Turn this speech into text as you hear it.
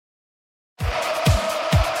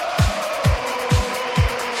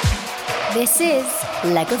This is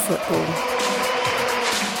Leg of Football.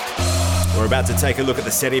 We're about to take a look at the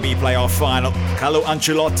Serie B playoff final. Carlo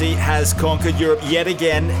Ancelotti has conquered Europe yet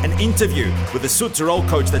again. An interview with the Südtirol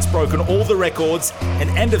coach that's broken all the records. An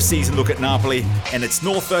end-of-season look at Napoli. And it's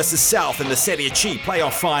North versus South in the Serie C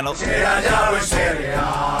playoff final.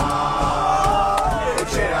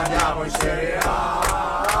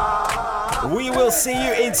 We will see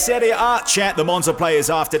you in Serie A, chant the Monza players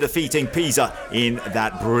after defeating Pisa in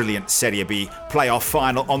that brilliant Serie B playoff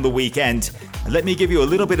final on the weekend. Let me give you a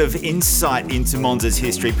little bit of insight into Monza's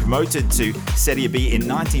history. Promoted to Serie B in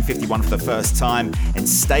 1951 for the first time and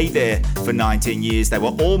stayed there for 19 years. They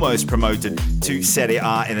were almost promoted to Serie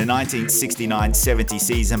A in the 1969-70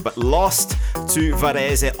 season, but lost to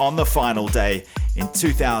Varese on the final day in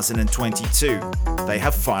 2022. They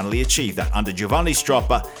have finally achieved that under Giovanni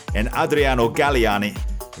Stroppa and Adriano Galliani.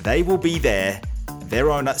 They will be there.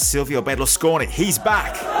 Their owner, Silvio Berlusconi, he's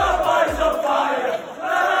back.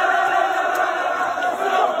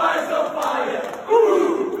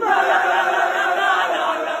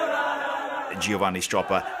 Giovanni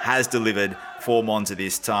Stroppa has delivered for Monza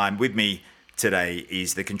this time. With me today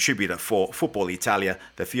is the contributor for Football Italia,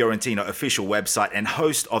 the Fiorentina official website, and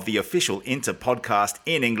host of the official Inter podcast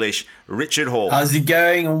in English, Richard Hall. How's it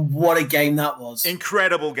going? And what a game that was.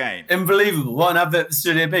 Incredible game. Unbelievable. What an advert for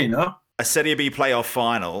Serie B, no? A Serie B playoff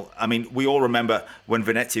final. I mean, we all remember when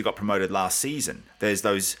Venezia got promoted last season. There's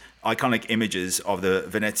those iconic images of the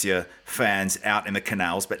Venezia fans out in the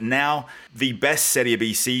canals. But now, the best Serie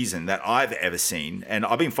B season that I've ever seen, and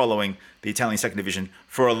I've been following the Italian second division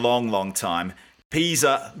for a long, long time.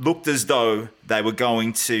 Pisa looked as though they were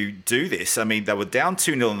going to do this. I mean, they were down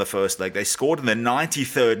 2-0 in the first leg. They scored in the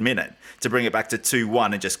 93rd minute to bring it back to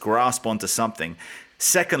 2-1 and just grasp onto something.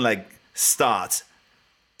 Second leg starts.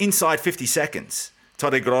 Inside 50 seconds,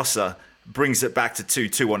 Torregrossa brings it back to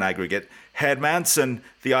 2-2 on aggregate. Hermansson,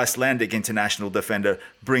 the Icelandic international defender,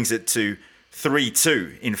 brings it to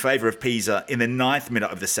 3-2 in favour of Pisa in the 9th minute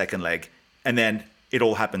of the second leg. And then it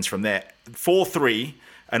all happens from there. 4-3,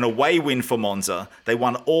 an away win for Monza. They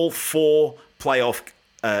won all 4 playoff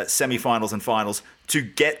semi-finals and finals to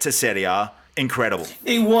get to Serie A. Incredible.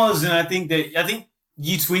 It was, and I think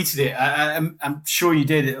you tweeted it. I'm sure you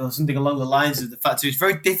did it, or something along the lines of the fact that it's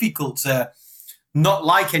very difficult to not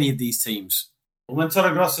like any of these teams. When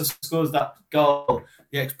Torregrossa scores that goal,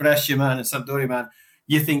 the ex-Brescia man and Sampdoria man,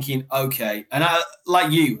 you're thinking, okay. And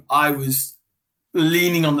I was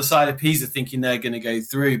leaning on the side of Pisa, thinking they're going to go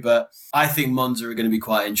through. But I think Monza are going to be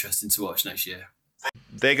quite interesting to watch next year.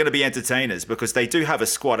 They're going to be entertainers because they do have a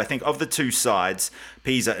squad. I think of the two sides,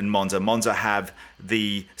 Pisa and Monza have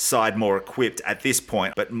the side more equipped at this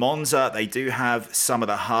point. But Monza, they do have some of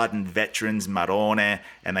the hardened veterans, Marone,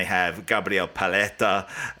 and they have Gabriel Paletta,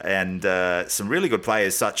 and some really good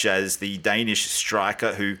players such as the Danish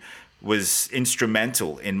striker who was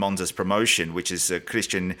instrumental in Monza's promotion, which is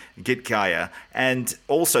Christian Gitkaya, and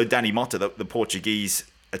also Dani Motta, the Portuguese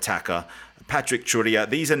attacker, Patrick Churia.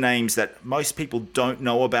 These are names that most people don't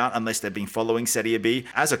know about unless they've been following Serie B.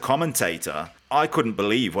 As a commentator, I couldn't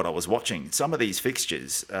believe what I was watching. Some of these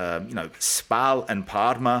fixtures, Spal and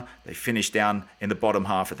Parma, they finished down in the bottom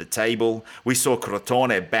half of the table. We saw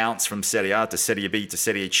Crotone bounce from Serie A to Serie B to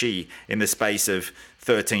Serie C in the space of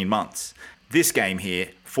 13 months. This game here,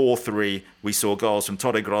 4-3, we saw goals from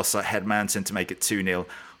Torregrossa, Hermansson to make it 2-0.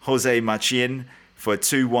 Jose Machin for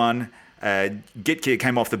 2-1. Gitkir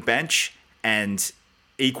came off the bench and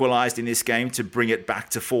equalised in this game to bring it back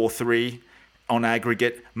to 4-3 on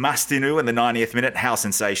aggregate. Mastinu in the 90th minute. How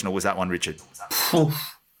sensational was that one, Richard? That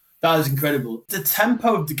was incredible. The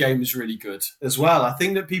tempo of the game was really good as well. I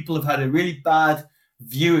think that people have had a really bad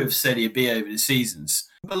view of Serie B over the seasons.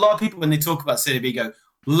 A lot of people, when they talk about Serie B, go,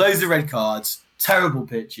 loads of red cards, terrible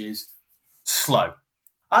pitches, slow.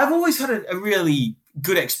 I've always had a really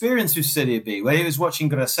good experience with Serie B. When I was watching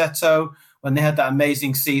Grosseto, when they had that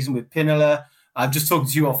amazing season with Pinola. I'm just talking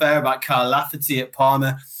to you off air about Carl Lafferty at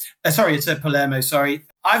Parma. It's at Palermo, sorry.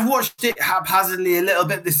 I've watched it haphazardly a little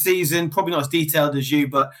bit this season, probably not as detailed as you,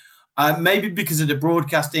 but maybe because of the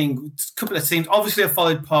broadcasting, a couple of teams. Obviously, I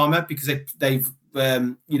followed Parma because they've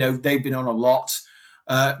been on a lot.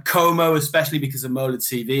 Como, especially because of Mola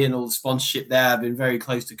TV and all the sponsorship there. I've been very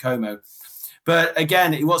close to Como. But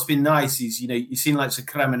again, what's been nice is, you've seen like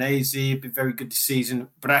Cremonese, been very good this season.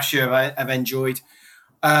 Brescia, I've enjoyed.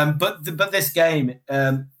 But this game,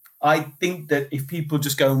 I think that if people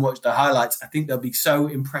just go and watch the highlights, I think they'll be so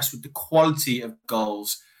impressed with the quality of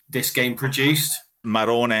goals this game produced.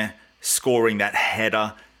 Marone scoring that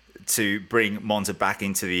header to bring Monza back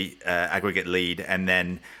into the aggregate lead. And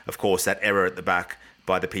then, of course, that error at the back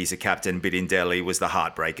by the Pisa captain Bidindelli was the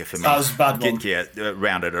heartbreaker for me. That was a bad one.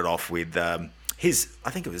 Rounded it off with I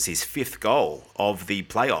think it was his 5th goal of the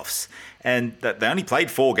playoffs. And they only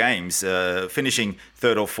played 4 games, finishing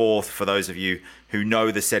 3rd or 4th. For those of you who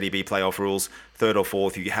know the Serie B playoff rules, 3rd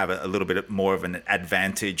or 4th, you have a little bit more of an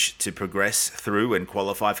advantage to progress through and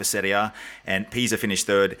qualify for Serie A. And Pisa finished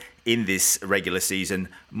 3rd in this regular season.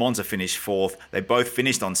 Monza finished 4th. They both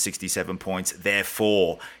finished on 67 points.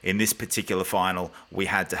 Therefore, in this particular final, we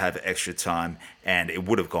had to have extra time, and it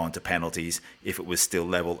would have gone to penalties if it was still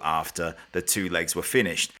level after the 2 legs were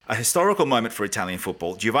finished. A historical moment for Italian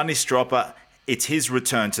football. Giovanni Stroppa, it's his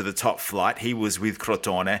return to the top flight. He was with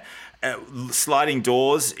Crotone. Sliding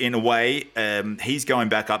doors in a way. He's going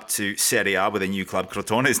back up to Serie A with a new club.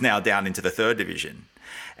 Crotone is now down into the 3rd division.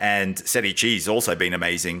 And Serie C has also been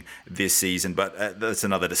amazing this season, but that's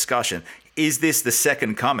another discussion. Is this the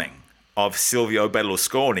second coming of Silvio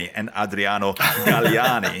Berlusconi and Adriano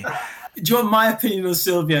Galliani? Do you want my opinion or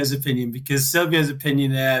Silvio's opinion? Because Silvio's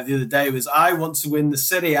opinion the other day was, I want to win the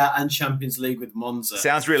Serie A and Champions League with Monza.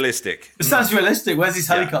 Sounds realistic. It sounds realistic. Where's his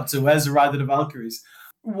helicopter? Yeah. Where's the Ride of the Valkyries?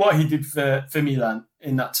 What he did for Milan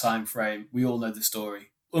in that time frame, we all know the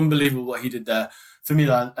story. Unbelievable what he did there for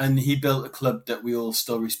Milan. And he built a club that we all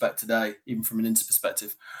still respect today, even from an Inter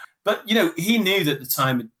perspective. But, he knew that at the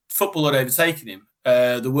time football had overtaken him.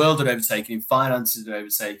 The world had overtaken him. Finances had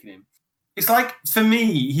overtaken him. It's like, for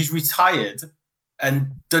me, he's retired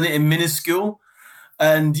and done it in minuscule.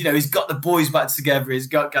 And, he's got the boys back together. He's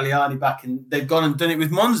got Galliani back, and they've gone and done it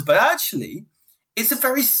with Monza. But actually, it's a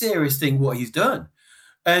very serious thing what he's done.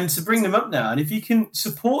 And to bring them up now, and if you can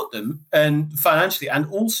support them and financially, and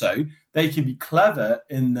also they can be clever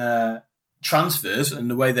in their transfers and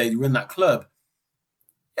the way they run that club.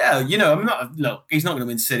 Yeah, he's not going to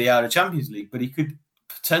win Serie A or Champions League, but he could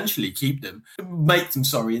potentially keep them, make them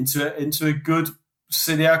into a good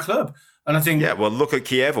Serie A club. And I think look at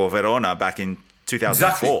Kiev or Verona back in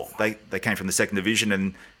 2004. Exactly. They came from the 2nd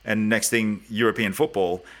division, and next thing, European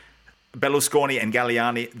football. Berlusconi and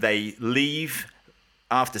Galliani, they leave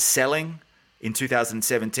after selling in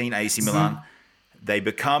 2017 AC Milan. They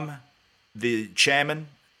become the chairman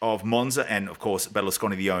of Monza, and of course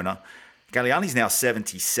Berlusconi the owner. Galliani's now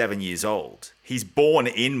 77 years old. He's born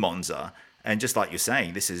in Monza, and just like you're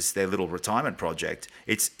saying, this is their little retirement project.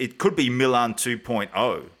 It could be Milan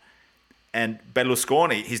 2.0. And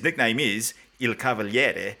Berlusconi, his nickname is Il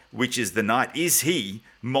Cavaliere, which is the knight. Is he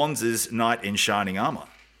Monza's knight in shining armour?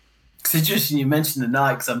 It's interesting you mentioned the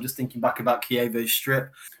night, because I'm just thinking back about Chievo's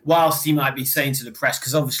strip. Whilst he might be saying to the press,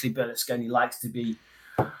 because obviously Berlusconi likes to be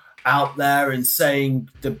out there and saying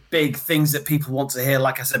the big things that people want to hear,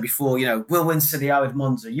 like I said before, we'll win Serie A with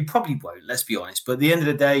Monza. You probably won't, let's be honest. But at the end of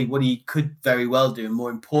the day, what he could very well do, and more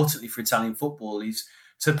importantly for Italian football, is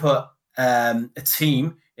to put a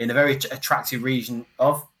team in a very attractive region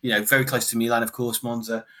of, very close to Milan, of course,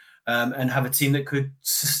 Monza, and have a team that could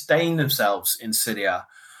sustain themselves in Serie A.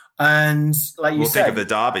 And like you said, think of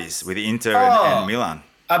the derbies with Inter and Milan.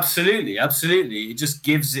 Absolutely. It just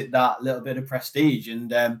gives it that little bit of prestige,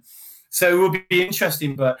 and so it will be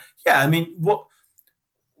interesting. But yeah,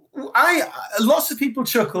 lots of people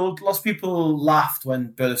chuckled, lots of people laughed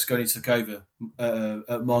when Berlusconi took over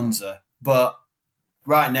at Monza. But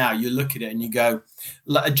right now, you look at it and you go,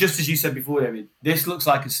 just as you said before, David, this looks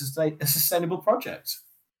like a sustainable project.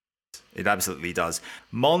 It absolutely does.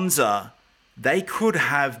 Monza, they could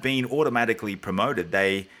have been automatically promoted.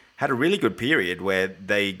 They had a really good period where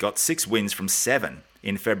they got 6 wins from 7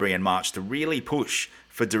 in February and March to really push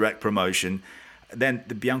for direct promotion. Then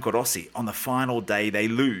the Biancorossi, on the final day, they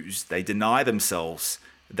lose. They deny themselves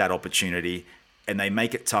that opportunity, and they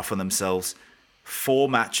make it tough on themselves. 4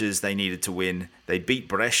 matches they needed to win. They beat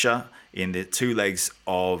Brescia in the 2 legs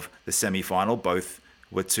of the semi-final. Both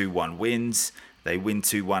were 2-1 wins. They win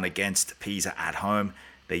 2-1 against Pisa at home.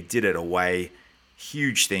 They did it away.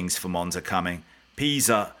 Huge things for Monza coming.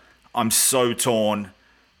 Pisa, I'm so torn.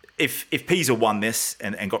 If Pisa won this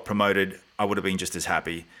and got promoted, I would have been just as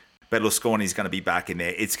happy. Berlusconi's going to be back in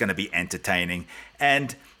there. It's going to be entertaining.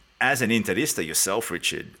 And as an Interista yourself,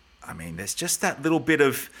 Richard, there's just that little bit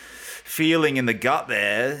of feeling in the gut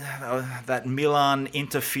there, that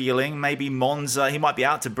Milan-Inter feeling. Maybe Monza, he might be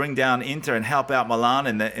out to bring down Inter and help out Milan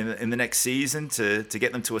in the next season to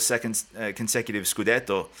get them to a second consecutive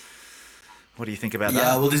Scudetto. What do you think about that?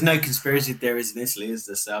 Yeah, well, there's no conspiracy theories in Italy, is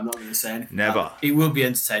there? So I'm not going to say anything. Never. It will be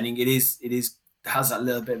entertaining. It has that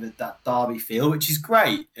little bit of that derby feel, which is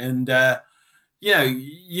great. And,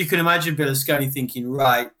 you can imagine Berlusconi thinking,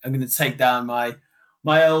 right, I'm going to take down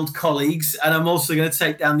my old colleagues, and I'm also going to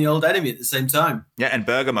take down the old enemy at the same time. Yeah, and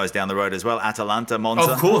Bergamo's down the road as well. Atalanta,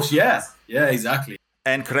 Monza. Of course, yeah. Yeah, exactly.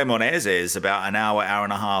 And Cremonese is about an hour, hour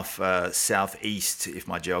and a half southeast, if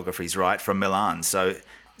my geography's right, from Milan. So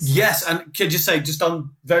yes, and can I just say, just on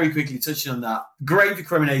very quickly touching on that, great for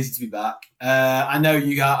Cremonese to be back. I know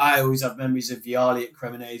I always have memories of Vialli at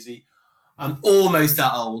Cremonese. I'm almost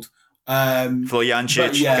that old.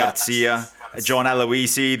 Floriancic, Garcia, John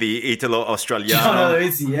Aloisi, the Italo-Australiano. John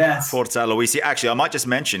Aloisi, yes. Forza Aloisi. Actually, I might just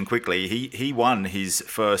mention quickly, he won his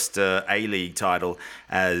first A-League title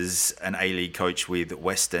as an A-League coach with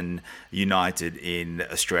Western United in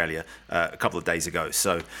Australia a couple of days ago.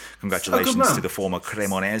 So congratulations to the former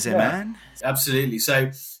Cremonese man. Absolutely. So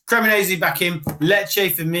Cremonese back in.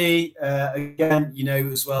 Lecce for me, again,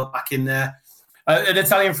 as well, back in there. An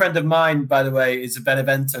Italian friend of mine, by the way, is a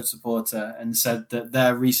Benevento supporter and said that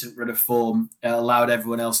their recent run of form allowed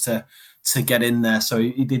everyone else to get in there. So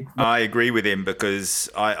he did. I agree with him because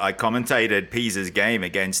I commentated Pisa's game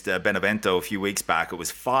against Benevento a few weeks back. It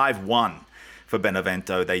was 5-1 for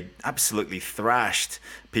Benevento. They absolutely thrashed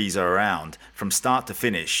Pisa around from start to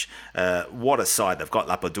finish. What a side. They've got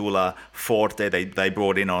Lapadula, Forte, they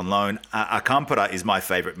brought in on loan. Acampora is my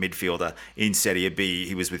favourite midfielder in Serie B.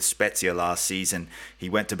 He was with Spezia last season. He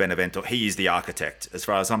went to Benevento. He is the architect. As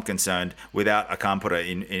far as I'm concerned, without Acampora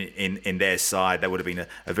in their side, that would have been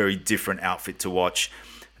a very different outfit to watch.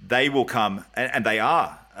 They will come, and they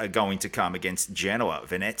are going to come against Genoa,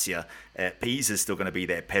 Venezia. Pisa is still going to be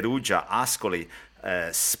there. Perugia, Ascoli,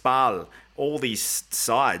 Spal, all these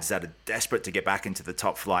sides that are desperate to get back into the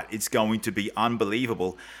top flight. It's going to be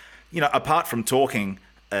unbelievable. Apart from talking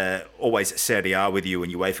always Serie A with you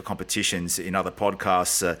and UEFA competitions in other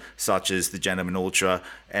podcasts such as the Gentleman Ultra,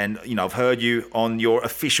 and I've heard you on your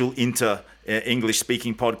official Inter English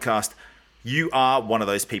speaking podcast. You are one of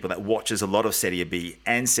those people that watches a lot of Serie B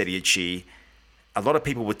and Serie C. A lot of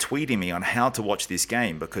people were tweeting me on how to watch this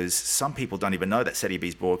game because some people don't even know that Serie B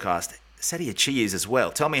is broadcast. Serie C is as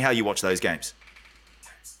well. Tell me how you watch those games.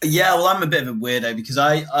 Yeah, well, I'm a bit of a weirdo because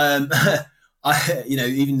I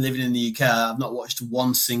even living in the UK, I've not watched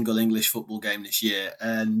one single English football game this year.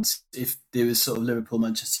 And if there was sort of Liverpool,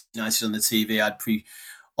 Manchester United on the TV, I'd be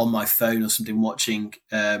on my phone or something watching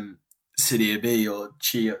Serie B or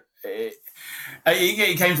C.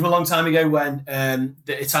 It came from a long time ago when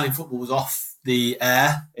the Italian football was off the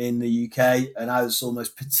air in the UK, and I was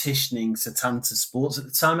almost petitioning Setanta Sports at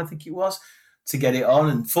the time, I think it was, to get it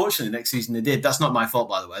on. And fortunately, next season they did. That's not my fault,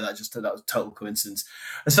 by the way. That was total coincidence.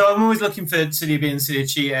 And so I'm always looking for Serie B and Serie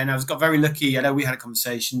C, and I got very lucky. I know we had a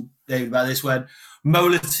conversation, David, about this when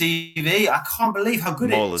Mola TV. I can't believe how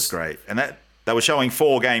good it is. Mola's great, and they were showing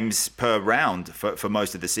 4 games per round for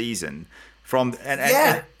most of the season.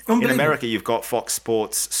 In America, you've got Fox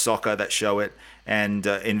Sports Soccer that show it, and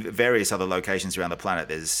in various other locations around the planet,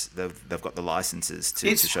 they've got the licenses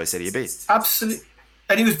to show Serie B. Absolutely.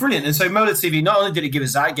 And it was brilliant. And so Mola TV, not only did it give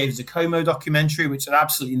us that, it gave us a Como documentary, which was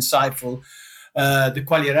absolutely insightful. The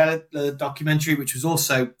Quagliarella documentary, which was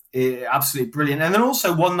also absolutely brilliant. And then also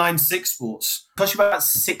 196 Sports. It costs you about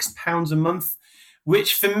 £6 a month,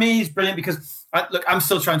 which for me is brilliant because, I'm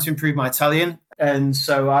still trying to improve my Italian. And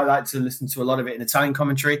so I like to listen to a lot of it in Italian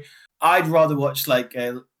commentary. I'd rather watch,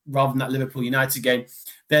 rather than that Liverpool United game,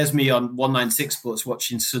 there's me on 196 Sports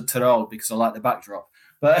watching Sud Tirol because I like the backdrop.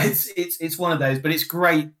 But it's one of those. But it's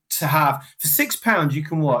great to have. For £6, you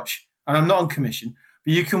can watch, and I'm not on commission,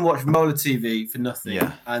 but you can watch Mola TV for nothing.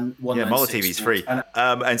 Yeah. And Mola TV is free.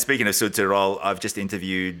 And speaking of Sud Tirol, I've just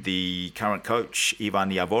interviewed the current coach, Ivan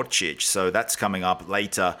Javorčić. So that's coming up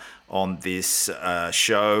later on this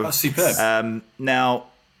show. Oh, superb. Now,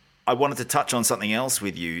 I wanted to touch on something else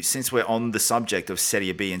with you. Since we're on the subject of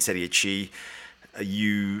Serie B and Serie C,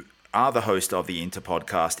 you are the host of the Inter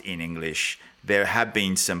podcast in English. There have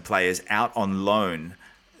been some players out on loan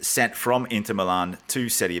sent from Inter Milan to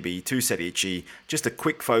Serie B, to Serie C. Just a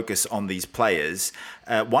quick focus on these players.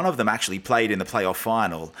 One of them actually played in the playoff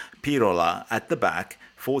final. Pirola at the back,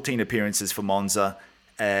 14 appearances for Monza.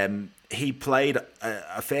 He played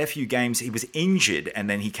a fair few games. He was injured, and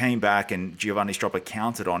then he came back, and Giovanni Stroppa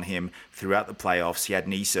counted on him throughout the playoffs. He had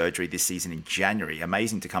knee surgery this season in January.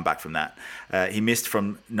 Amazing to come back from that. He missed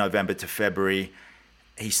from November to February.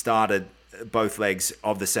 He started both legs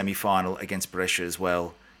of the semi-final against Brescia as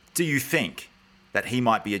well. Do you think that he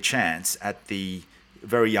might be a chance at the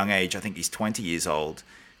very young age? I think he's 20 years old.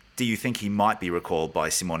 Do you think he might be recalled by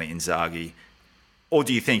Simone Inzaghi? Or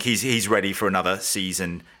do you think he's ready for another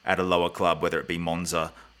season at a lower club, whether it be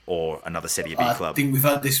Monza or another Serie B club? I think we've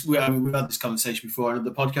had this conversation before on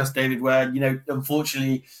the podcast, David, where,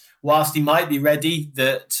 unfortunately, whilst he might be ready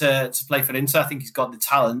to play for Inter, I think he's got the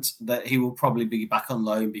talent that he will probably be back on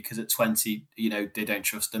loan because at 20, they don't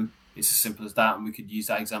trust him. It's as simple as that. And we could use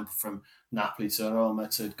that example from Napoli to Roma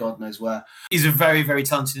to God knows where. He's a very, very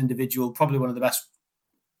talented individual, probably one of the best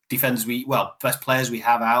best players we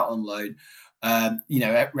have out on loan.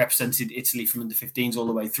 Represented Italy from under 15s all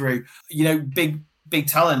the way through. Big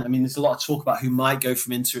talent. I mean, there's a lot of talk about who might go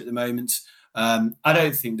from Inter at the moment. I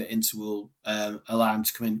don't think that Inter will allow him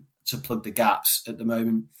to come in to plug the gaps at the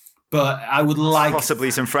moment. But I would like...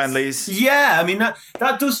 Possibly some friendlies. Yeah, I mean,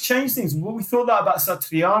 that does change things. We thought that about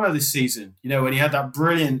Satriano this season, when he had that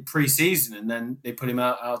brilliant pre-season and then they put him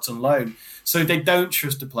out on loan. So they don't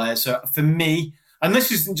trust the player. So for me, and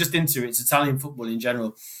this isn't just Inter, it's Italian football in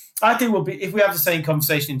general, I think if we have the same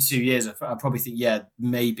conversation in 2 years, I probably think,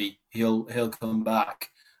 maybe he'll come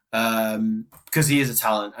back because he is a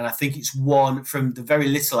talent. And I think it's one from the very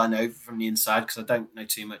little I know from the inside, because I don't know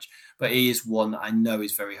too much, but he is one that I know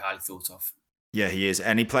is very highly thought of. Yeah, he is.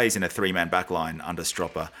 And he plays in a three-man backline under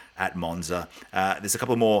Stroppa at Monza. There's a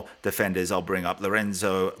couple more defenders I'll bring up.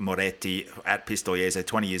 Lorenzo Moretti at Pistoiese,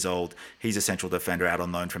 20 years old. He's a central defender out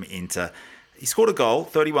on loan from Inter. He scored a goal,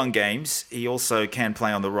 31 games. He also can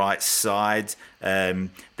play on the right side.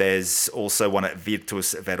 There's also one at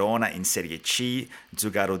Virtus Verona in Serie C,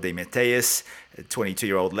 Zugaro De Matteis,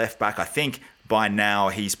 22-year-old left-back. I think by now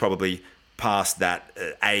he's probably past that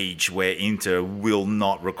age where Inter will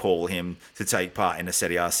not recall him to take part in a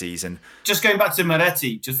Serie A season. Just going back to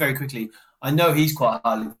Moretti, just very quickly, I know he's quite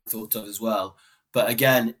highly thought of as well. But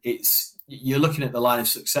again, you're looking at the line of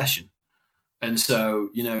succession. And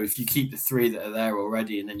so, if you keep the three that are there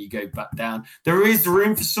already and then you go back down, there is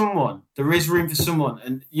room for someone. And,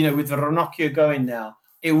 with Ranocchio going now,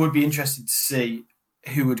 it would be interesting to see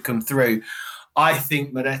who would come through. I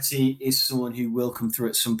think Moretti is someone who will come through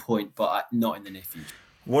at some point, but not in the near future.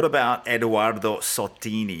 What about Edoardo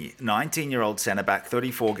Sottini, 19-year-old centre-back,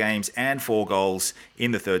 34 games and 4 goals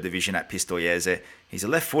in the third division at Pistoiese. He's a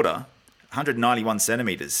left footer. 191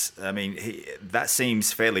 centimetres. I mean, that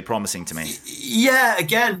seems fairly promising to me. Yeah,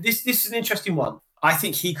 again, this is an interesting one. I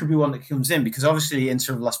think he could be one that comes in because obviously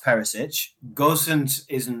Inter have lost Perisic. Gosens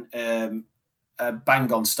isn't a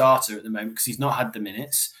bang-on starter at the moment because he's not had the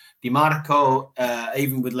minutes. Di Marco,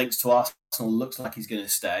 even with links to Arsenal, looks like he's going to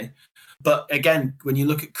stay. But again, when you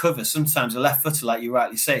look at cover, sometimes a left footer, like you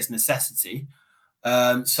rightly say, it's a necessity.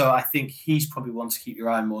 So I think he's probably one to keep your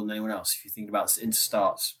eye on more than anyone else if you think about Inter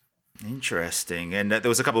starts. Interesting. And there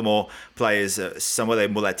was a couple more players.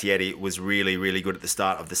 Samuele Mulattieri was really, really good at the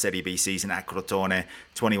start of the Serie B season at Crotone.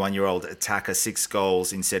 21-year-old attacker, 6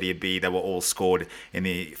 goals in Serie B. They were all scored in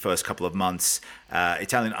the first couple of months.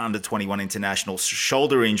 Italian under-21 international.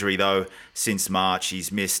 Shoulder injury, though, since March.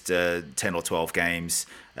 He's missed 10 or 12 games.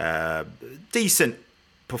 Decent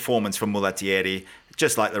performance from Mulattieri.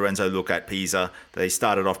 Just like Lorenzo Luca at Pisa. They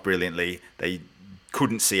started off brilliantly. They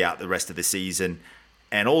couldn't see out the rest of the season.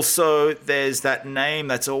 And also, there's that name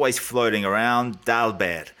that's always floating around,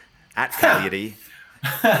 Dalbert at Cagliari.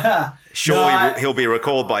 He'll be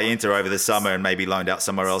recalled by Inter over the summer and maybe loaned out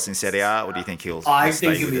somewhere else in Serie A, or do you think he'll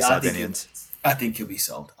stay with the Sardinians? I think he'll be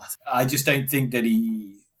sold. I just don't think that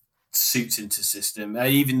he suits into system.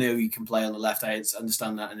 Even though he can play on the left, I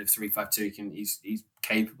understand that, and if 3-5-2, he's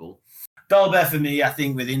capable. Dalbert, for me, I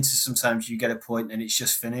think with Inter, sometimes you get a point and it's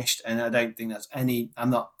just finished, and I don't think that's I'm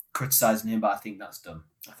not criticising him, but I think that's done.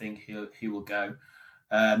 I think he will go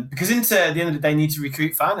because Inter at the end of the day need to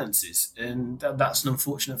recruit finances, and that's an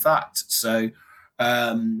unfortunate fact. So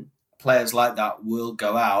players like that will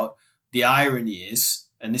go out. The irony is,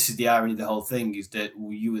 and this is the irony of the whole thing, is that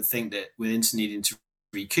you would think that with Inter needing to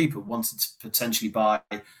recoup and wanted to potentially buy,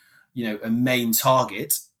 a main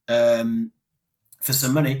target for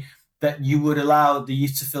some money, that you would allow the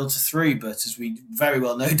youth to filter through. But as we very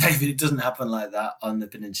well know, David, it doesn't happen like that on the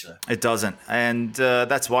peninsula. It doesn't. And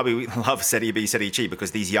that's why we love Serie B, Serie C, because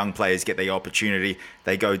these young players get the opportunity.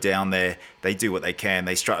 They go down there, they do what they can,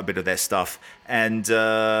 they strut a bit of their stuff. And,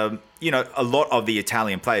 a lot of the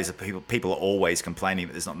Italian players, people are always complaining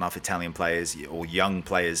that there's not enough Italian players or young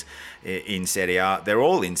players in Serie A. They're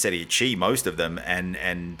all in Serie C, most of them.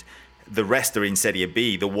 And the rest are in Serie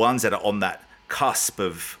B. The ones that are on that cusp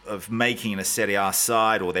of making a Serie A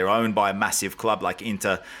side, or they're owned by a massive club like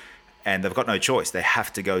Inter, and they've got no choice. They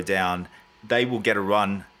have to go down. They will get a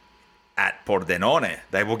run at Pordenone.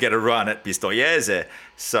 They will get a run at Pistoiese.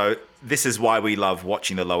 So this is why we love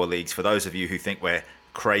watching the lower leagues, for those of you who think we're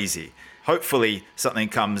crazy. Hopefully something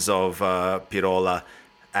comes of Pirola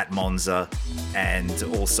at Monza, and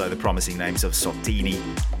also the promising names of Sottini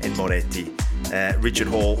and Moretti. Richard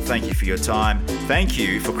Hall, thank you for your time. Thank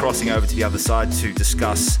you for crossing over to the other side to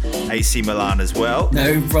discuss AC Milan as well.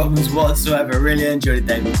 No problems whatsoever. Really enjoyed it,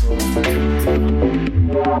 David.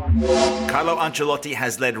 Carlo Ancelotti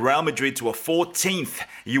has led Real Madrid to a 14th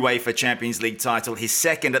UEFA Champions League title, his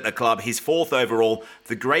second at the club, his fourth overall,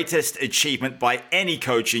 the greatest achievement by any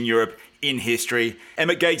coach in Europe in history.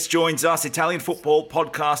 Emmett Gates joins us, Italian football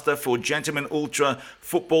podcaster for Gentleman Ultra,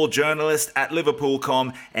 football journalist at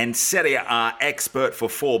Liverpool.com and Serie A expert for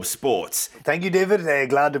Forbes Sports. Thank you, David.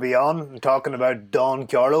 Glad to be on talking about Don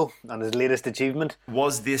Carlo and his latest achievement.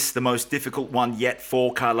 Was this the most difficult one yet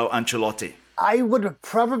for Carlo Ancelotti? I would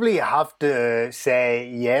probably have to say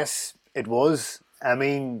yes, it was. I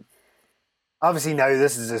mean, obviously now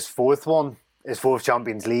this is his fourth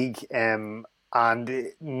Champions League.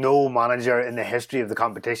 And no manager in the history of the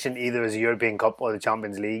competition, either as a European Cup or the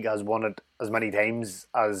Champions League, has won it as many times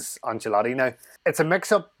as Ancelotti now. It's a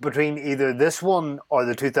mix-up between either this one or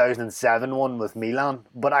the 2007 one with Milan,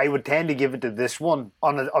 but I would tend to give it to this one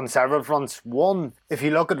on several fronts. One, if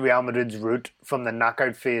you look at Real Madrid's route from the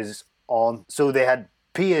knockout phase on, so they had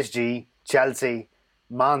PSG, Chelsea,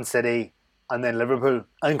 Man City, and then Liverpool.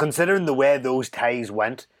 And considering the way those ties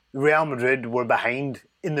went, Real Madrid were behind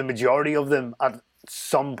in the majority of them at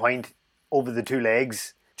some point over the two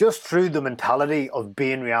legs. Just through the mentality of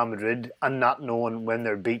being Real Madrid and not knowing when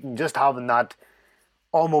they're beaten, just having that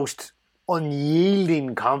almost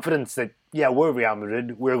unyielding confidence that, yeah, we're Real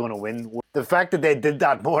Madrid, we're going to win. The fact that they did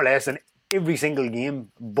that more or less in every single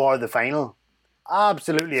game, bar the final,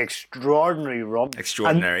 absolutely extraordinary run.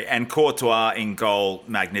 Extraordinary. And Courtois in goal,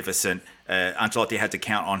 magnificent. Ancelotti had to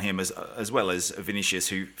count on him as well as Vinicius,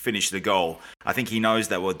 who finished the goal. I think he knows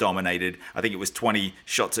they were dominated. I think it was 20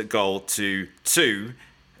 shots at goal to 2.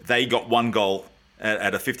 They got one goal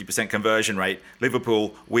at a 50% conversion rate.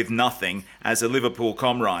 Liverpool with nothing. As a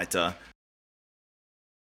Liverpool.com writer,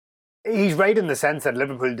 he's right in the sense that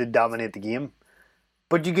Liverpool did dominate the game.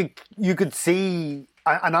 But you could see,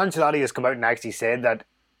 and Ancelotti has come out and actually said that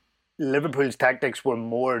Liverpool's tactics were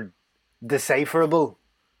more decipherable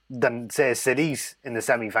than, say, City's in the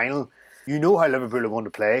semi-final. You know how Liverpool are going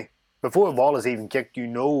to play. Before a ball is even kicked, you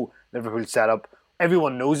know Liverpool's setup.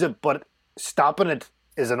 Everyone knows it, but stopping it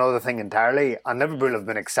is another thing entirely. And Liverpool have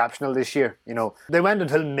been exceptional this year. You know, they went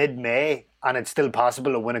until mid-May and it's still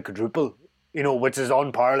possible to win a quadruple, you know, which is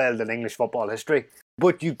unparalleled in English football history.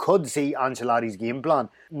 But you could see Ancelotti's game plan.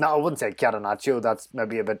 Now, I wouldn't say Catenaccio, that's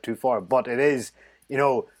maybe a bit too far, but it is, you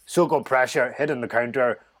know, soak up pressure, hit on the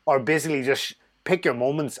counter, or basically just pick your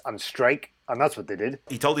moments and strike, and that's what they did.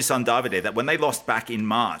 He told his son Davide that when they lost back in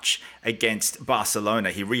March against Barcelona,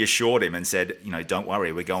 he reassured him and said, you know, don't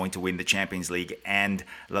worry, we're going to win the Champions League and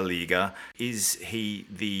La Liga. Is he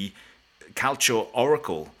the Calcio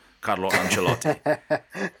Oracle, Carlo Ancelotti?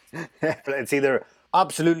 It's either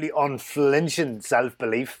absolutely unflinching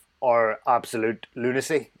self-belief or absolute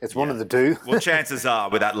lunacy. It's one of the two. Well, chances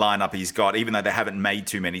are with that lineup he's got, even though they haven't made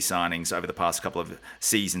too many signings over the past couple of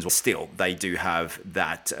seasons, still they do have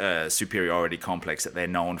that superiority complex that they're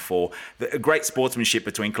known for. The great sportsmanship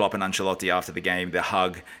between Klopp and Ancelotti after the game, the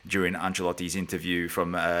hug during Ancelotti's interview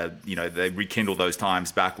from, they rekindled those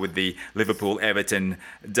times back with the Liverpool-Everton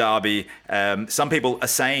derby. Some people are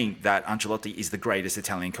saying that Ancelotti is the greatest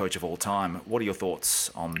Italian coach of all time. What are your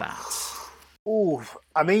thoughts on that? Oh,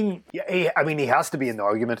 I mean, he has to be in the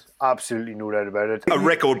argument. Absolutely no doubt about it. A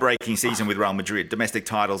record-breaking season with Real Madrid. Domestic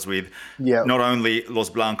titles with not only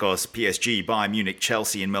Los Blancos, PSG, Bayern Munich,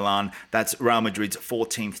 Chelsea and Milan. That's Real Madrid's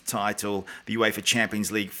 14th title. The UEFA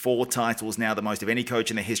Champions League, 4 titles now, the most of any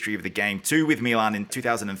coach in the history of the game. 2 with Milan in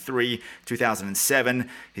 2003, 2007.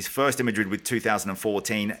 His first in Madrid with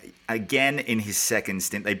 2014. Again in his second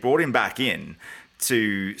stint. They brought him back in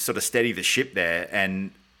to sort of steady the ship there,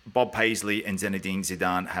 and Bob Paisley and Zinedine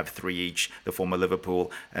Zidane have 3 each, the former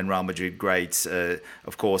Liverpool and Real Madrid greats.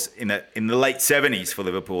 Of course, in the late 70s for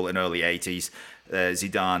Liverpool and early 80s,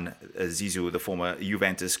 Zidane, Zizou, the former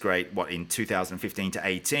Juventus great, in 2015 to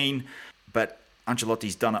 18. But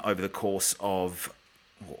Ancelotti's done it over the course of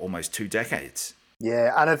almost 2 decades.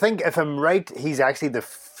 Yeah, and I think if I'm right, he's actually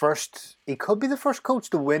he could be the first coach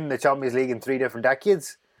to win the Champions League in 3 different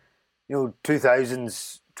decades. You know,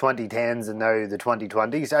 2000s, 2010s and now the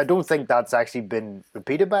 2020s. I don't think that's actually been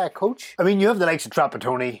repeated by a coach. I mean, you have the likes of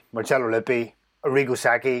Trapattoni, Marcello Lippi, Arrigo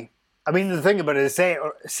Sacchi. I mean, the thing about it is, say,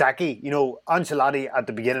 Sacchi, you know, Ancelotti at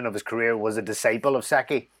the beginning of his career was a disciple of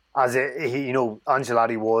Sacchi.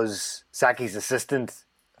 Ancelotti was Sacchi's assistant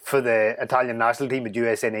for the Italian national team at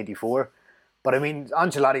USA in '84. But I mean,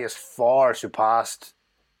 Ancelotti has far surpassed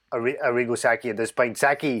Arrigo Sacchi at this point.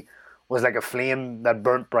 Sacchi was like a flame that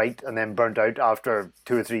burnt bright and then burnt out after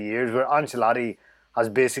 2 or 3 years, where Ancelotti has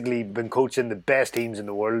basically been coaching the best teams in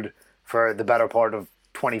the world for the better part of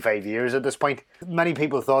 25 years at this point. Many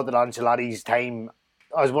people thought that Ancelotti's time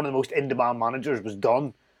as one of the most in-demand managers was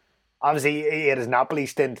done. obviously he had his Napoli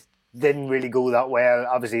stint, didn't really go that well.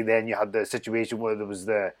 Obviously then you had the situation where there was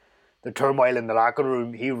the turmoil in the locker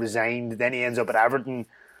room. He resigned, then he ends up at Everton.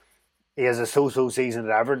 He has a so-so season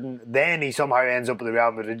at Everton. Then he somehow ends up with the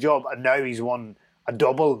Real Madrid job, and now he's won a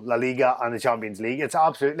double La Liga and the Champions League. It's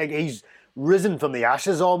absolutely, like, he's risen from the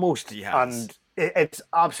ashes almost. And it's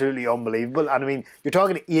absolutely unbelievable. And I mean, you're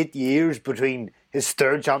talking 8 years between his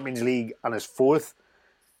third Champions League and his fourth.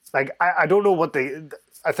 Like, I don't know what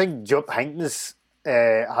I think Jupp Heynckes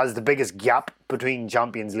has the biggest gap between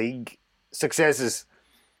Champions League successes.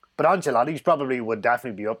 But Ancelotti's probably would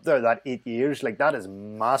definitely be up there, that 8 years. Like, that is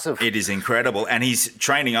massive. It is incredible. And he's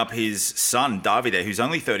training up his son, Davide, who's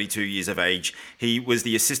only 32 years of age. He was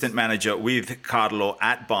the assistant manager with Carlo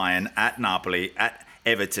at Bayern, at Napoli, at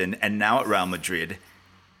Everton, and now at Real Madrid.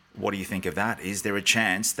 What do you think of that? Is there a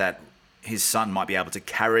chance that his son might be able to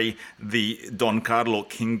carry the Don Carlo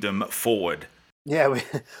kingdom forward? Yeah,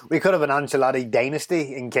 we could have an Ancelotti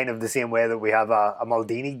dynasty in kind of the same way that we have a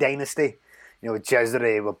Maldini dynasty. You know, with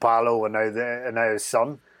Cesare, with Paolo, and now his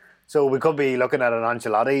son. So we could be looking at an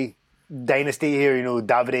Ancelotti dynasty here. You know,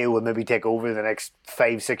 Davide will maybe take over the next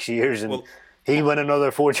 5-6 years, and he'll win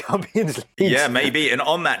another 4 Champions Leagues. Yeah, maybe. And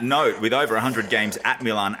on that note, with over 100 games at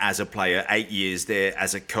Milan as a player, 8 years there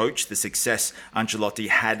as a coach, the success Ancelotti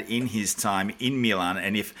had in his time in Milan,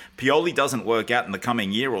 and if Pioli doesn't work out in the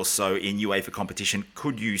coming year or so in UEFA competition,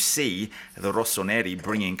 could you see the Rossoneri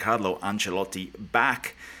bringing Carlo Ancelotti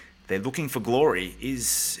back? They're looking for glory.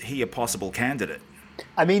 Is he a possible candidate?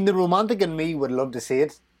 I mean, the romantic in me would love to see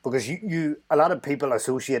it, because a lot of people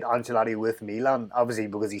associate Ancelotti with Milan, obviously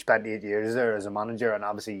because he spent 8 years there as a manager and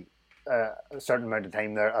obviously a certain amount of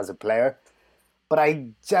time there as a player. But I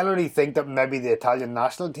generally think that maybe the Italian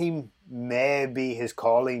national team may be his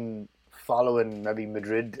calling, following maybe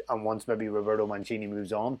Madrid, and once maybe Roberto Mancini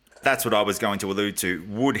moves on. That's what I was going to allude to.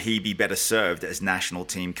 Would he be better served as national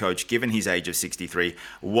team coach, given his age of 63,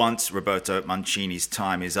 once Roberto Mancini's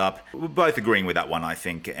time is up? We're both agreeing with that one, I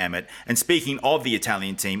think, Emmett. And speaking of the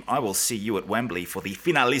Italian team, I will see you at Wembley for the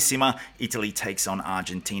Finalissima. Italy takes on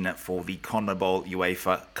Argentina for the CONMEBOL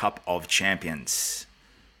UEFA Cup of Champions.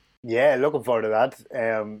 Yeah, looking forward to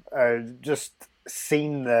that. Just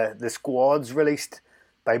seen the squads released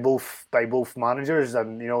by both managers,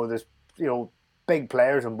 and there's big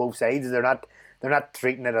players on both sides. They're not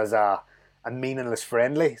treating it as a meaningless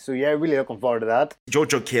friendly. So yeah, really looking forward to that.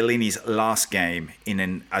 Giorgio Chiellini's last game in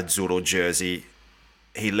an Azzurro jersey.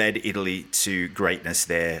 He led Italy to greatness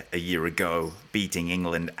there a year ago, beating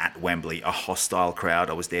England at Wembley, a hostile crowd.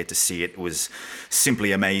 I was there to see it. It was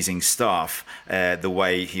simply amazing stuff. The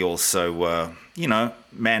way he also,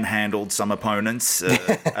 manhandled some opponents,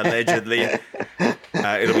 allegedly.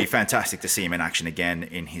 It'll be fantastic to see him in action again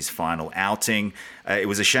in his final outing. It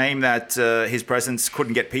was a shame that his presence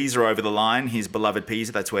couldn't get Pisa over the line, his beloved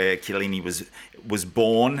Pisa. That's where Chiellini was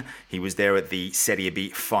born. He was there at the Serie B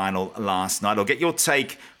final last night. I'll get your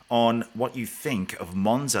take on what you think of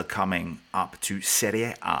Monza coming up to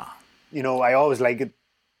Serie A. I always like it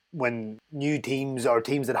when new teams or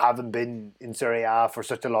teams that haven't been in Serie A for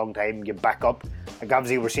such a long time get back up. Like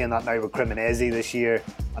obviously we're seeing that now with Cremonese this year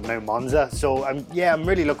and now Monza. So I'm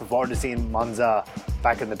really looking forward to seeing Monza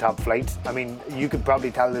back in the top flight. I mean, you could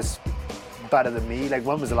probably tell this better than me. Like,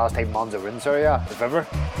 when was the last time Monza were in Serie A, if ever?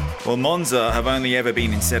 Well, Monza have only ever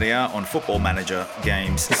been in Serie A on Football Manager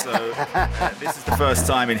games, so this is the first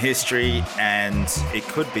time in history, and it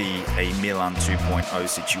could be a Milan 2.0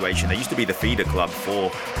 situation. They used to be the feeder club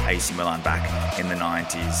for AC Milan back in the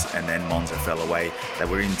 90s, and then Monza fell away. They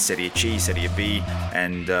were in Serie C, Serie B,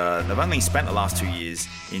 and they've only spent the last 2 years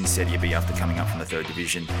in Serie B after coming up from the third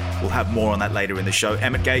division. We'll have more on that later in the show.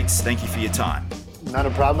 Emmett Gates, thank you for your time. Not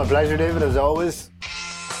a problem. A pleasure, David, as always.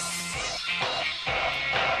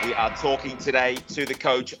 We are talking today to the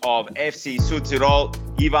coach of FC Südtirol,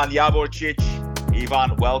 Ivan Javorčić.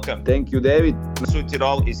 Ivan, welcome. Thank you, David.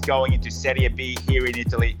 Südtirol is going into Serie B here in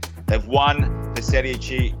Italy. They've won the Serie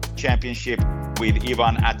C championship with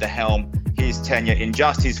Ivan at the helm. His tenure in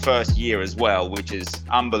just his first year as well, which is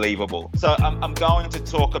unbelievable. So I'm going to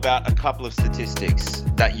talk about a couple of statistics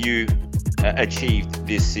that you achieved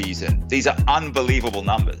this season. These are unbelievable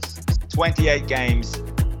numbers. 28 games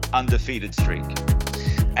undefeated streak.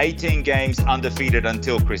 18 games undefeated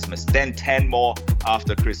until Christmas, then 10 more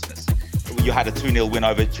after Christmas. You had a 2-0 win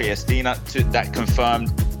over Triestina that confirmed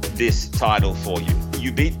this title for you.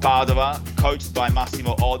 You beat Padova, coached by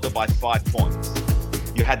Massimo Oddo, by 5 points.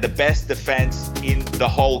 You had the best defense in the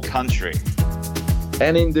whole country.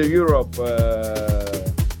 And in the Europe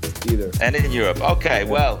either. And in Europe. Okay,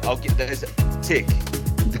 well, there's a tick.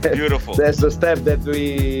 Beautiful. That's the step that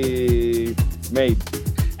we made.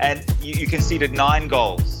 And you conceded 9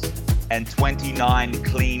 goals and 29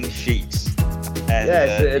 clean sheets. And,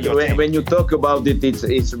 yes, when you talk about it,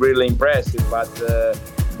 it's really impressive. But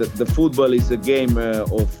the football is a game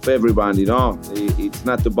of everyone, you know. It's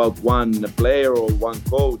not about one player or one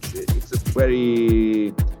coach. It's a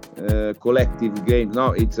very collective game.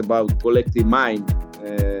 No, it's about collective mind.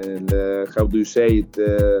 And how do you say it?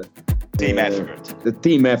 Team effort. The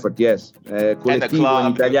team effort, yes. Collettivo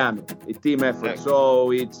in Italiano. A team effort. Yeah.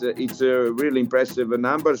 So it's really impressive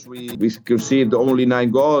numbers. We conceded only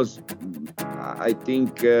 9 goals. I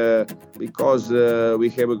think because we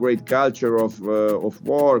have a great culture of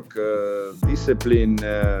work, discipline,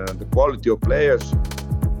 the quality of players,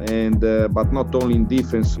 and but not only in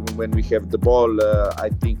defense. When we have the ball, I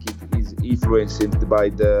think it is influenced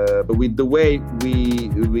by with the way we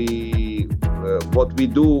what we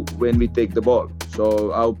do when we take the ball.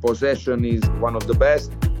 So our possession is one of the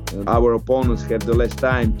best. Our opponents have the less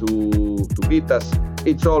time to beat us.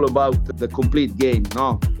 It's all about the complete game,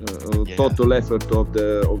 no? Total effort of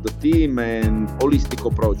the team and holistic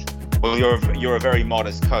approach. Well, you're a very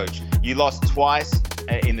modest coach. You lost twice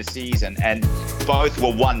in the season, and both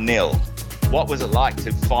were 1-0. What was it like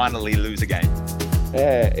to finally lose a game?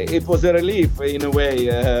 It was a relief in a way.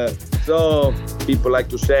 So people like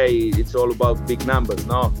to say it's all about big numbers,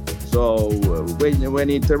 no? So when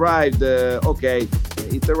it arrived,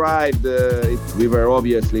 it arrived. We were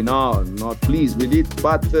obviously not pleased with it,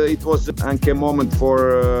 but it was anche a moment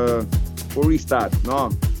for restart, no?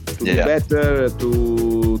 To be better,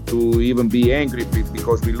 to even be angry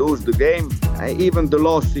because we lose the game. Even the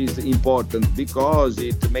loss is important because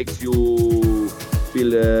it makes you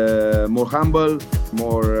feel more humble,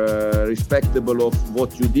 more respectable of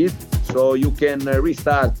what you did, so you can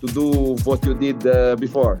restart to do what you did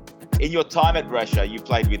before. In your time at Brescia, you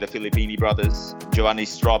played with the Filippini brothers, Giovanni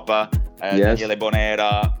Stroppa, Yes. Daniele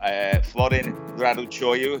Bonera, Florin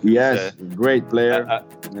Raducioiu. Yes, great player. A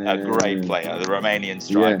great player, the Romanian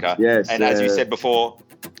striker. Yes, and as you said before,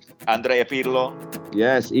 Andrea Pirlo.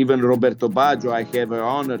 Yes, even Roberto Baggio, I have an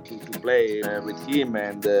honor to play with him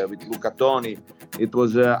and with Luca Toni. It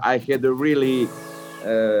was, I had a really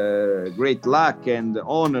great luck and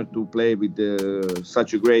honor to play with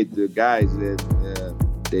such a great guys.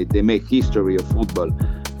 They make history of football.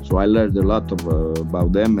 So I learned a lot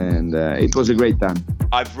about them, and it was a great time.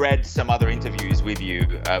 I've read some other interviews with you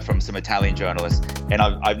from some Italian journalists, and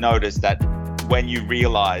I've noticed that when you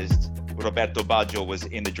realized Roberto Baggio was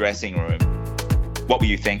in the dressing room, what were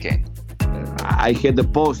you thinking? I had the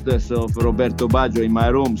posters of Roberto Baggio in my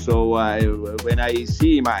room, so when I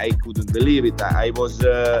see him, I couldn't believe it. I was,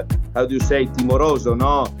 how do you say, timoroso,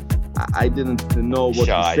 no? I didn't know what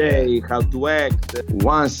Shy, to say, how to act.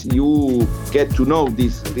 Once you get to know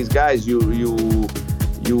these guys, you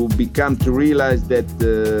become to realize that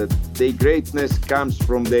their greatness comes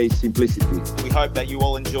from their simplicity. We hope that you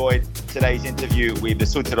all enjoyed today's interview with the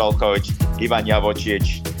Südtirol coach, Ivan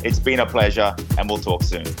Javorčić. It's been a pleasure, and we'll talk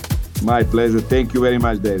soon. My pleasure. Thank you very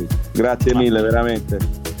much, David. Grazie mille, veramente.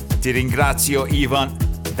 Ti ringrazio, Ivan.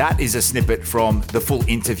 That is a snippet from the full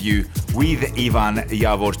interview with Ivan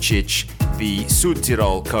Javorčić, the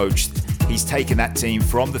Südtirol coach. He's taken that team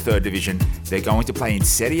from the third division. They're going to play in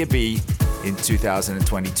Serie B in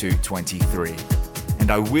 2022-23. And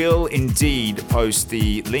I will indeed post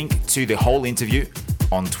the link to the whole interview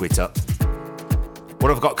on Twitter.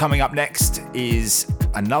 What I've got coming up next is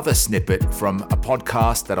another snippet from a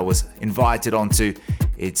podcast that I was invited onto.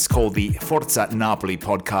 It's called the Forza Napoli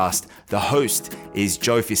podcast. The host is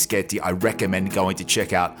Joe Fischetti. I recommend going to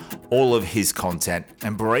check out all of his content.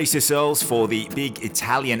 And brace yourselves for the big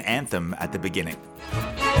Italian anthem at the beginning.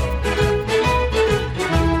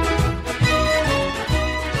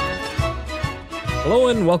 Hello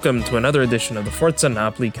and welcome to another edition of the Forza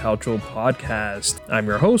Napoli Calcio podcast. I'm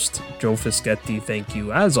your host, Joe Fischetti. Thank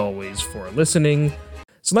you, as always, for listening.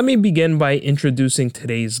 So let me begin by introducing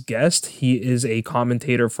today's guest. He is a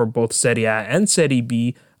commentator for both Serie A and Serie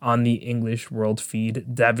B on the English World Feed.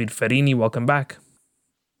 David Farini, welcome back.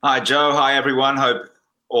 Hi, Joe. Hi, everyone. Hope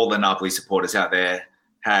all the Napoli supporters out there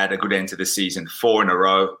had a good end to the season. 4 in a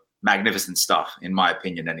row. Magnificent stuff, in my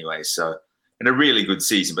opinion anyway. So, and a really good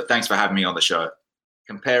season. But thanks for having me on the show.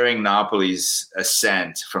 Comparing Napoli's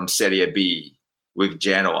ascent from Serie B with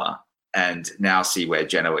Genoa, and now see where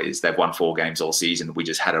Genoa is. They've won 4 games all season. We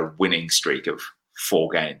just had a winning streak of 4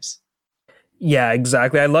 games. Yeah,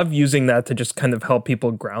 exactly. I love using that to just kind of help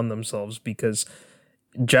people ground themselves, because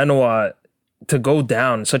Genoa, to go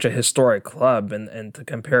down, such a historic club, and to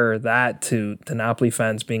compare that to Napoli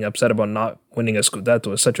fans being upset about not winning a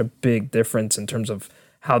Scudetto is such a big difference in terms of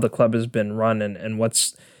how the club has been run and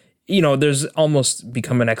what's there's almost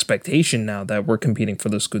become an expectation now that we're competing for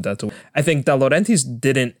the Scudetto. I think De Laurentiis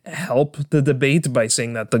didn't help the debate by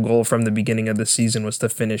saying that the goal from the beginning of the season was to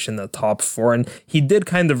finish in the top 4, and he did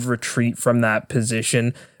kind of retreat from that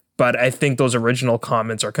position. But I think those original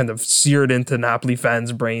comments are kind of seared into Napoli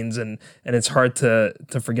fans' brains, and it's hard to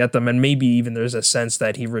forget them. And maybe even there's a sense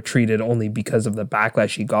that he retreated only because of the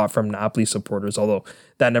backlash he got from Napoli supporters, although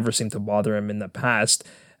that never seemed to bother him in the past.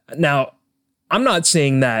 Now, I'm not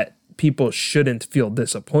saying that people shouldn't feel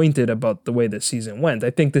disappointed about the way the season went.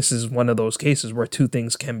 I think this is one of those cases where two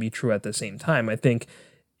things can be true at the same time. I think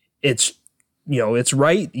it's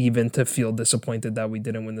right even to feel disappointed that we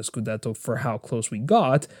didn't win the Scudetto for how close we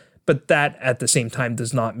got, but that at the same time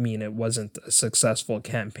does not mean it wasn't a successful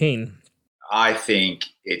campaign. I think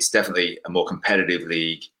it's definitely a more competitive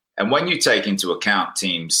league. And when you take into account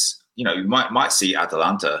teams, you might see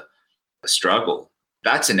Atalanta struggle.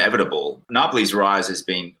 That's inevitable. Napoli's rise has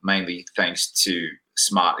been mainly thanks to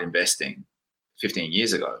smart investing 15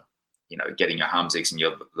 years ago. Getting your Hamziks and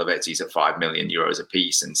your Lavettis at 5 million euros a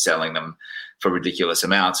piece and selling them for ridiculous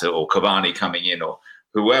amounts, or Cavani coming in, or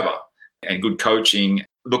whoever. And good coaching.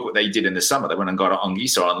 Look what they did in the summer. They went and got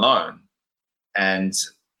Anguissa on loan and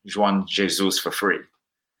Juan Jesus for free.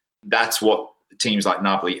 That's what teams like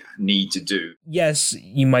Napoli need to do. Yes,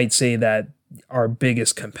 you might say that our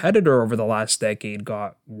biggest competitor over the last decade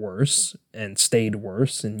got worse and stayed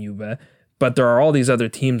worse in Juve. But there are all these other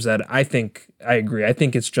teams that I agree. I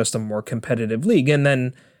think it's just a more competitive league. And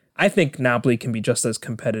then I think Napoli can be just as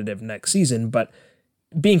competitive next season. But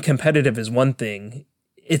being competitive is one thing.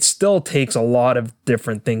 It still takes a lot of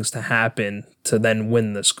different things to happen to then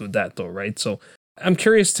win the Scudetto, right? So I'm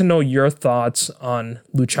curious to know your thoughts on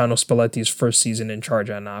Luciano Spalletti's first season in charge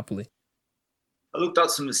at Napoli. I looked up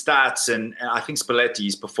some stats, and I think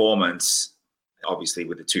Spalletti's performance, obviously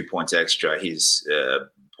with the 2 points extra, his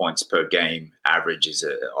points per game average is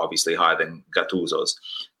obviously higher than Gattuso's.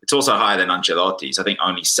 It's also higher than Ancelotti's. I think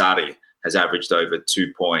only Sarri has averaged over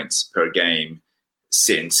 2 points per game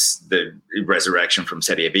since the resurrection from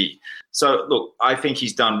Serie B. So, look, I think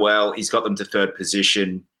he's done well. He's got them to third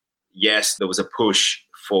position. Yes, there was a push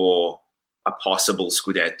for a possible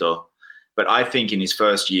Scudetto. But I think in his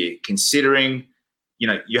first year, considering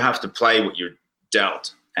you have to play what you're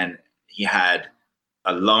dealt. And he had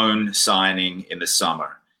a loan signing in the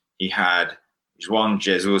summer. He had Juan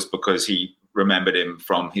Jesus because he remembered him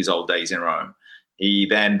from his old days in Rome. He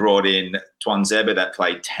then brought in Tuanzebe that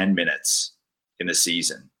played 10 minutes in the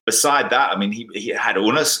season. Beside that, he had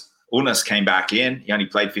Unas. Unas came back in. He only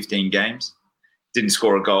played 15 games, didn't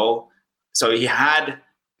score a goal. So he had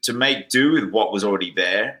to make do with what was already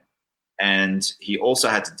there. And he also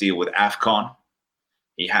had to deal with AFCON.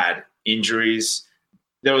 He had injuries.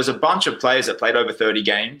 There was a bunch of players that played over 30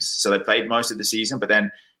 games, so they played most of the season. But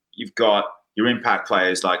then you've got your impact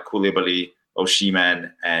players like Koulibaly,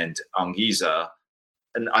 Osimhen, and Anguissa.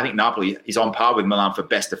 And I think Napoli is on par with Milan for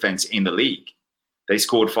best defense in the league. They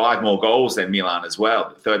scored 5 more goals than Milan as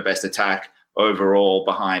well. The third best attack overall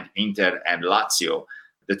behind Inter and Lazio.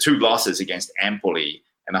 The 2 losses against Empoli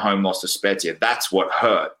and the home loss to Spezia, that's what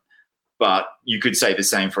hurt. But you could say the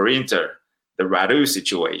same for Inter, the Radu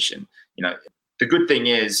situation. The good thing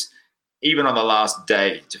is, even on the last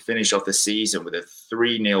day to finish off the season with a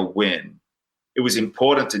 3-0 win, it was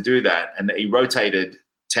important to do that. And he rotated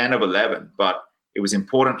 10 of 11, but it was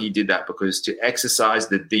important he did that because to exercise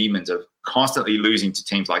the demons of constantly losing to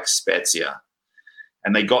teams like Spezia,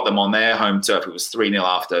 and they got them on their home turf. It was 3-0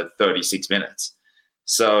 after 36 minutes.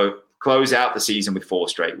 So close out the season with 4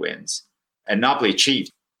 straight wins. And Napoli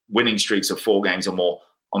achieved winning streaks of 4 games or more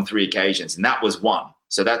on 3 occasions, and that was one.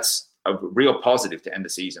 So that's a real positive to end the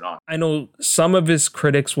season on. I know some of his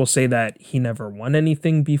critics will say that he never won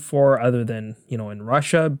anything before other than, in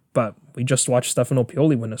Russia, but we just watched Stefano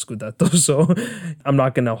Pioli win a Scudetto, so I'm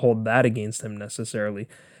not going to hold that against him necessarily.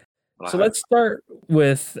 So let's start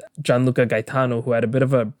with Gianluca Gaetano, who had a bit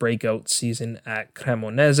of a breakout season at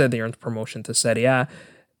Cremonese. They earned promotion to Serie A.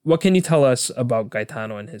 What can you tell us about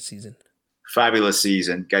Gaetano and his season? Fabulous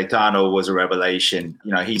season. Gaetano was a revelation.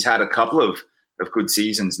 He's had a couple of good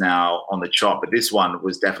seasons now on the chop, but this one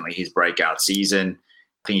was definitely his breakout season.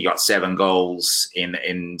 I think he got 7 goals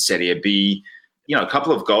in Serie B. A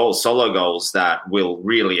couple of goals, solo goals that will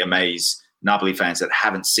really amaze Napoli fans that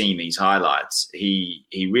haven't seen these highlights. He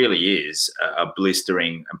really is a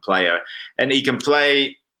blistering player, and he can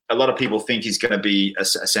play. A lot of people think he's going to be a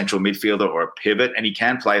central midfielder or a pivot, and he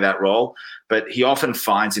can play that role, but he often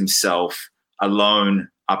finds himself alone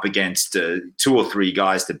up against 2 or 3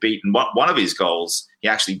 guys to beat. And one of his goals, he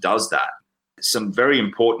actually does that. Some very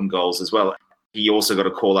important goals as well. He also got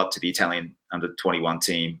a call up to the Italian under 21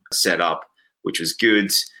 team set up, which was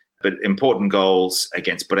good. But important goals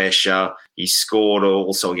against Brescia. He scored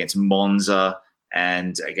also against Monza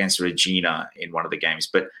and against Regina in one of the games.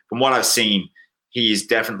 But from what I've seen, he is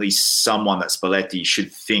definitely someone that Spalletti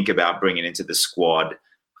should think about bringing into the squad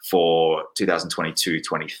for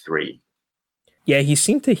 2022-23. Yeah, he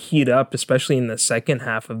seemed to heat up, especially in the second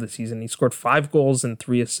half of the season. He scored 5 goals and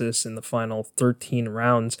 3 assists in the final 13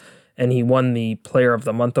 rounds, and he won the Player of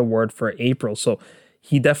the Month award for April. So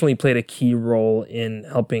he definitely played a key role in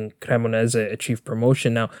helping Cremonese achieve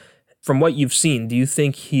promotion. Now, from what you've seen, do you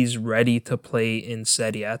think he's ready to play in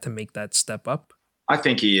Serie A to make that step up? I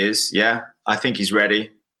think he is, yeah. I think he's ready.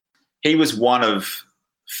 He was one of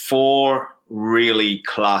 4 really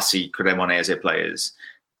classy Cremonese players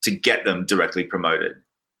to get them directly promoted.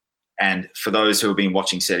 And for those who have been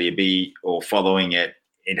watching Serie B or following it,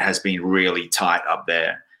 it has been really tight up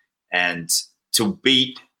there. And to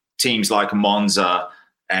beat teams like Monza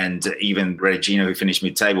and even Regina, who finished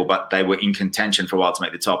mid-table, but they were in contention for a while to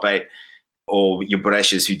make the top 8, or your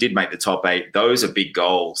Brescias, who did make the top 8, those are big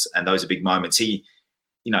goals and those are big moments. He,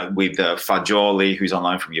 with Fagioli, who's on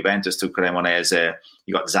loan from Juventus to Cremonese,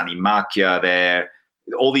 you got Zanimacchia there.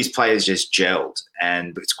 All these players just gelled,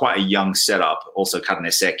 and it's quite a young setup. Also,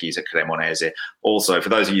 Carnesecchi is at Cremonese. Also, for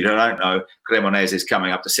those of you who don't know, Cremonese is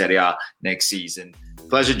coming up to Serie A next season.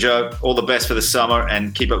 Pleasure, Joe. All the best for the summer,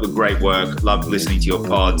 and keep up the great work. Love listening to your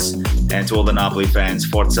pods. And to all the Napoli fans,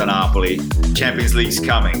 Forza Napoli. Champions League's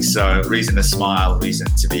coming, so reason to smile, reason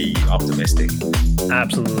to be optimistic.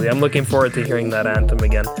 Absolutely. I'm looking forward to hearing that anthem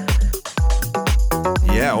again.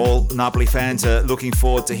 Yeah, all Napoli fans are looking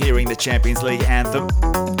forward to hearing the Champions League anthem.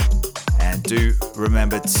 And do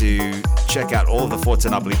remember to check out all of the Forza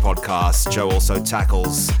Napoli podcasts. Joe also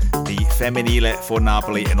tackles the Femminile for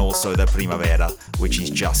Napoli and also the Primavera, which he's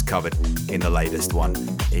just covered in the latest one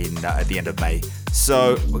at the end of May.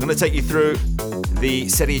 So we're going to take you through the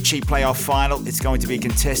Serie C playoff final. It's going to be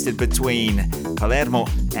contested between Palermo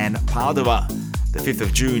and Padova. The 5th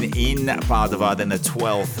of June in Padova, then the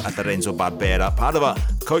 12th at the Renzo Barbera. Padova,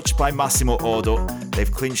 coached by Massimo Odo,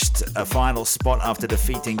 they've clinched a final spot after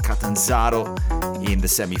defeating Catanzaro in the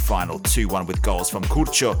semi-final 2-1 with goals from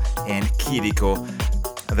Curcio and Chirico.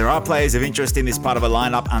 There are players of interest in this part of a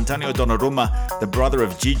lineup. Antonio Donnarumma, the brother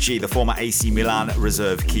of Gigi, the former AC Milan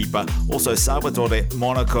reserve keeper. Also Salvatore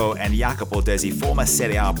Monaco and Jacopo Desi, former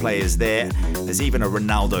Serie A players there. There's even a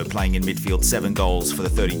Ronaldo playing in midfield, 7 goals for the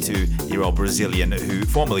 32-year-old Brazilian who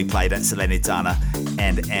formerly played at Salernitana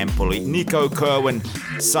and Empoli. Nico Kerwin,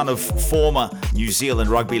 son of former New Zealand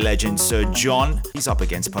rugby legend Sir John. He's up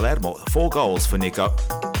against Palermo, 4 goals for Nico.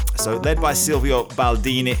 So led by Silvio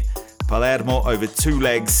Baldini, Palermo over 2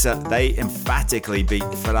 legs, they emphatically beat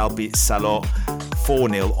Feralpi Salò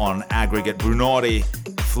 4-0 on aggregate. Brunori,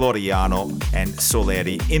 Floriano and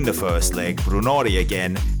Soleri in the first leg. Brunori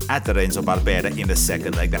again at the Renzo Barbera in the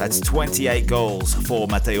second leg. That's 28 goals for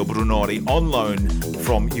Matteo Brunori on loan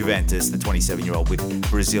from Juventus, the 27-year-old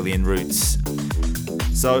with Brazilian roots.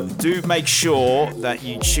 So do make sure that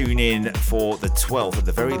you tune in for the 12th, at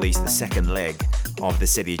the very least, the second leg of the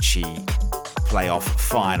Serie C playoff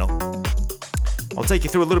final. I'll take you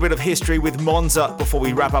through a little bit of history with Monza before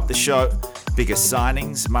we wrap up the show. Biggest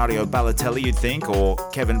signings, Mario Balotelli, you'd think, or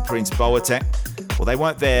Kevin Prince Boateng. Well, they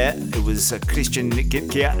weren't there. It was Christian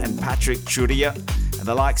Gitkia and Patrick Churia, and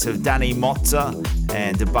the likes of Dani Motta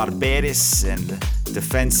and Barberis, and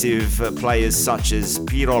defensive players such as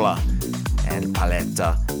Pirola and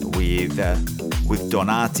Paletta, with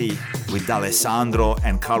Donati, with D'Alessandro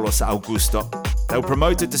and Carlos Augusto. They were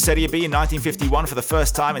promoted to Serie B in 1951 for the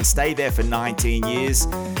first time and stayed there for 19 years.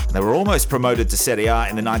 They were almost promoted to Serie A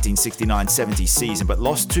in the 1969-70 season, but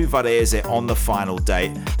lost to Varese on the final day.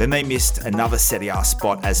 Then they missed another Serie A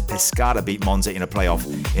spot as Pescara beat Monza in a playoff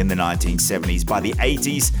in the 1970s. By the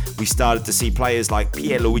 80s, we started to see players like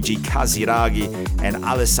Pierluigi Casiraghi and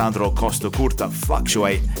Alessandro Costacurta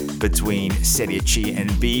fluctuate between Serie C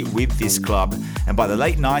and B with this club. And by the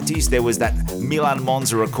late 90s, there was that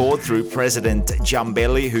Milan-Monza accord through President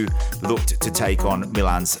Giambelli, who looked to take on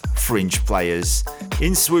Milan's fringe players.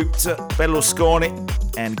 In swooped Berlusconi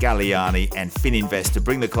and Galliani and Fininvest to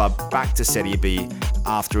bring the club back to Serie B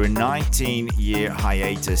after a 19-year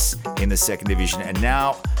hiatus in the second division. And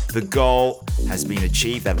now the goal has been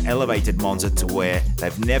achieved. They've elevated Monza to where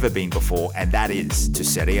they've never been before, and that is to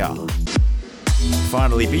Serie A.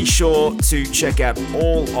 Finally, be sure to check out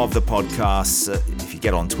all of the podcasts. If you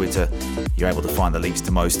get on Twitter, you're able to find the links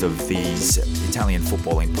to most of these Italian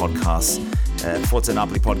footballing podcasts. Forza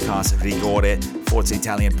Napoli podcast, Rigore, Forza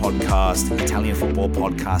Italian podcast, Italian football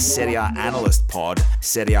podcast, Serie A analyst pod,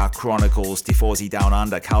 Serie A Chronicles, Tifosi Down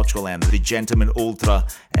Under, Calcioland, The Gentleman Ultra,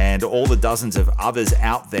 and all the dozens of others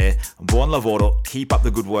out there. Buon lavoro, keep up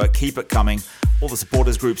the good work, keep it coming. All the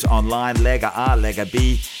supporters groups online, Lega A, Lega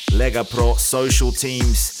B, Lega Pro, social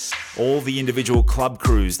teams, all the individual club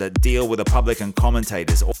crews that deal with the public and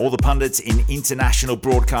commentators, all the pundits in international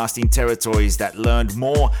broadcasting territories that learned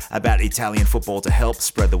more about Italian football to help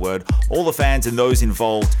spread the word, all the fans and those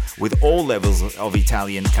involved with all levels of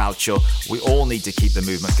Italian calcio. We all need to keep the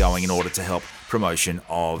movement going in order to help promotion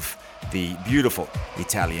of the beautiful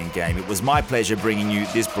Italian game. It was my pleasure bringing you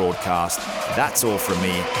this broadcast. That's all from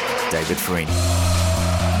me, David Farini.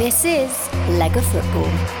 This is Lega Football.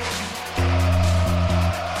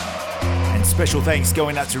 And special thanks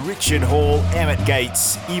going out to Richard Hall, Emmett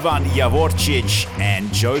Gates, Ivan Javorčić,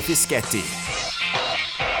 and Joe Fischetti.